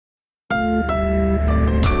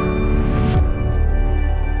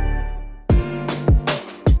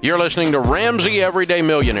You're listening to Ramsey Everyday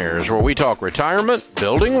Millionaires, where we talk retirement,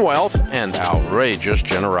 building wealth, and outrageous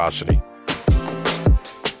generosity.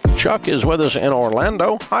 Chuck is with us in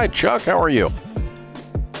Orlando. Hi, Chuck. How are you?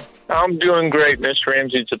 I'm doing great, Mr.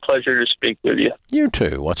 Ramsey. It's a pleasure to speak with you. You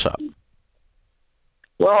too. What's up?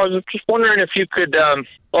 Well, I was just wondering if you could,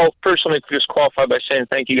 first let me just qualify by saying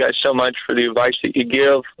thank you guys so much for the advice that you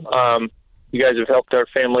give. You guys have helped our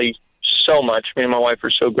family so much. Me and my wife are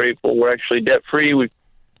so grateful. We're actually debt-free. We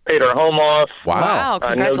paid our home off. Wow.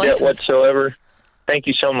 No debt whatsoever. Thank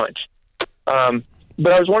you so much.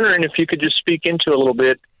 But I was wondering if you could just speak into a little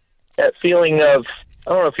bit that feeling of,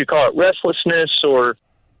 I don't know if you call it restlessness or,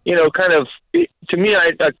 kind of, to me,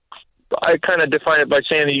 I kind of define it by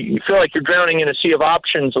saying that you feel like you're drowning in a sea of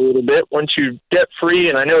options a little bit once you're debt-free,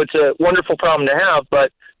 and I know it's a wonderful problem to have,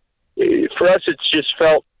 but for us it's just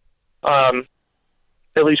felt,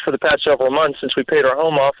 at least for the past several months since we paid our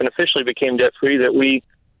home off and officially became debt-free, that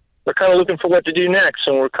we're kind of looking for what to do next,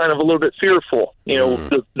 and we're kind of a little bit fearful.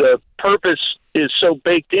 The purpose is so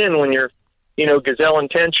baked in when you're, gazelle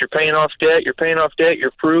intense, you're paying off debt,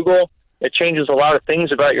 you're frugal. It changes a lot of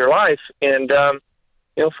things about your life, and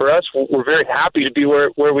for us, we're very happy to be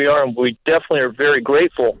where we are, and we definitely are very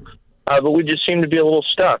grateful. But we just seem to be a little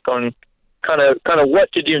stuck on kind of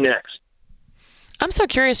what to do next. I'm so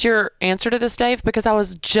curious your answer to this, Dave, because I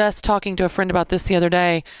was just talking to a friend about this the other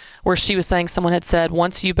day, where she was saying someone had said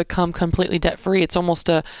once you become completely debt-free, it's almost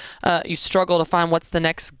you struggle to find what's the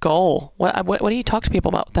next goal. What do you talk to people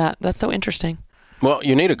about that? That's so interesting. Well,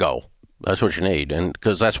 you need a goal. That's what you need, and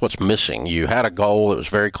because that's what's missing. You had a goal that was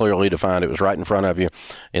very clearly defined. It was right in front of you.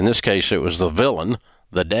 In this case, it was the villain,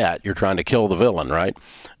 the debt. You're trying to kill the villain, right?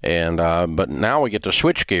 And but now we get to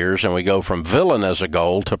switch gears, and we go from villain as a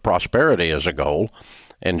goal to prosperity as a goal,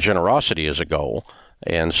 and generosity as a goal.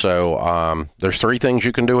 And so there's three things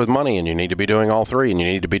you can do with money, and you need to be doing all three, and you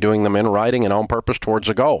need to be doing them in writing and on purpose towards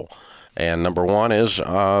a goal. And number one is,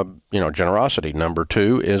 generosity. Number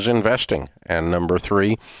two is investing. And number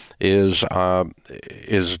three is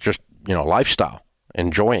just, lifestyle,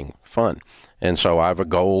 enjoying, fun. And so I have a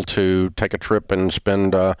goal to take a trip and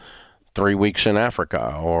spend 3 weeks in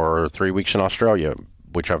Africa or 3 weeks in Australia,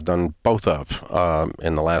 which I've done both of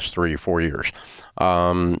in the last 3 or 4 years.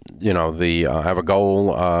 I have a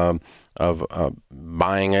goal of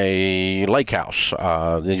buying a lake house.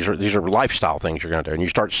 These are lifestyle things you're going to do, and you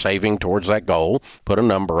start saving towards that goal. Put a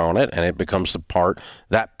number on it, and it becomes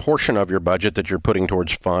that portion of your budget that you're putting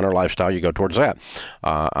towards fun or lifestyle. You go towards that.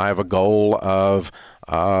 I have a goal of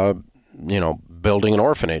building an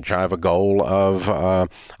orphanage. I have a goal of.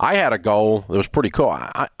 I had a goal that was pretty cool.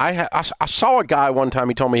 I saw a guy one time.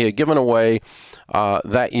 He told me he had given away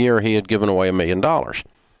that year. He had given away $1 million, and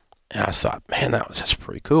I thought, man, that's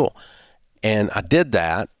pretty cool. And I did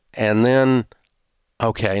that, and then,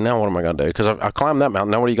 okay, now what am I going to do? Because I climbed that mountain.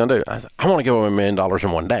 Now what are you going to do? I want to give away $1 million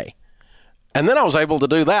in one day. And then I was able to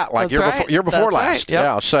do that year before last. Right. Yep.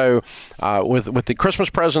 Yeah. So with the Christmas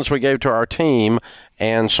presents we gave to our team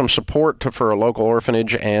and some support for a local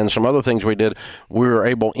orphanage and some other things we did, we were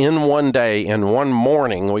able in one day, in one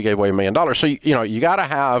morning, we gave away $1 million. So, you got to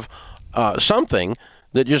have something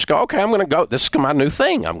that just go, okay, I'm going to go. This is my new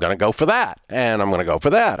thing. I'm going to go for that, and I'm going to go for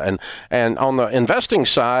that. And on the investing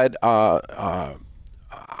side, I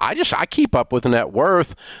keep up with net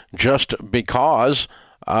worth just because,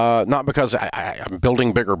 not because I'm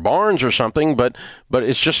building bigger barns or something, but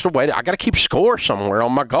it's just a way I got to keep score somewhere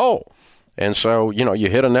on my goal. And so, you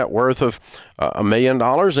hit a net worth of $1 million,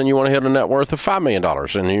 and you want to hit a net worth of $5 million,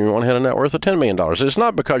 and you want to hit a net worth of $10 million. It's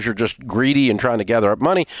not because you're just greedy and trying to gather up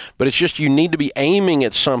money, but it's just you need to be aiming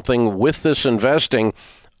at something with this investing.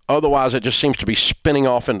 Otherwise, it just seems to be spinning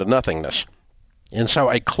off into nothingness. And so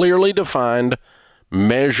a clearly defined,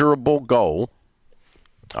 measurable goal,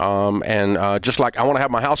 just like I want to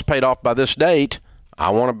have my house paid off by this date, I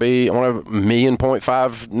want to have $1.5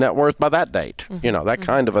 million net worth by that date, that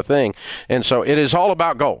kind of a thing. And so it is all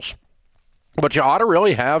about goals. But you ought to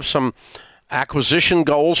really have some acquisition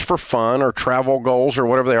goals for fun or travel goals or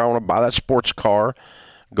whatever they are. I want to buy that sports car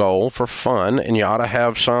goal for fun, and you ought to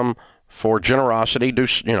have some for generosity.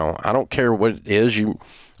 I don't care what it is.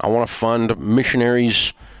 I want to fund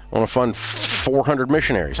missionaries. I want to fund 400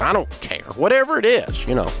 missionaries. I don't care. Whatever it is,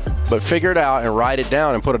 But figure it out and write it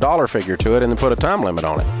down and put a dollar figure to it and then put a time limit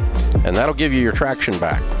on it. And that'll give you your traction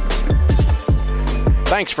back.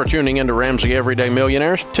 Thanks for tuning in to Ramsey Everyday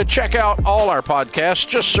Millionaires. To check out all our podcasts,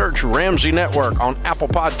 just search Ramsey Network on Apple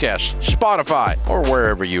Podcasts, Spotify, or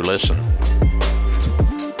wherever you listen.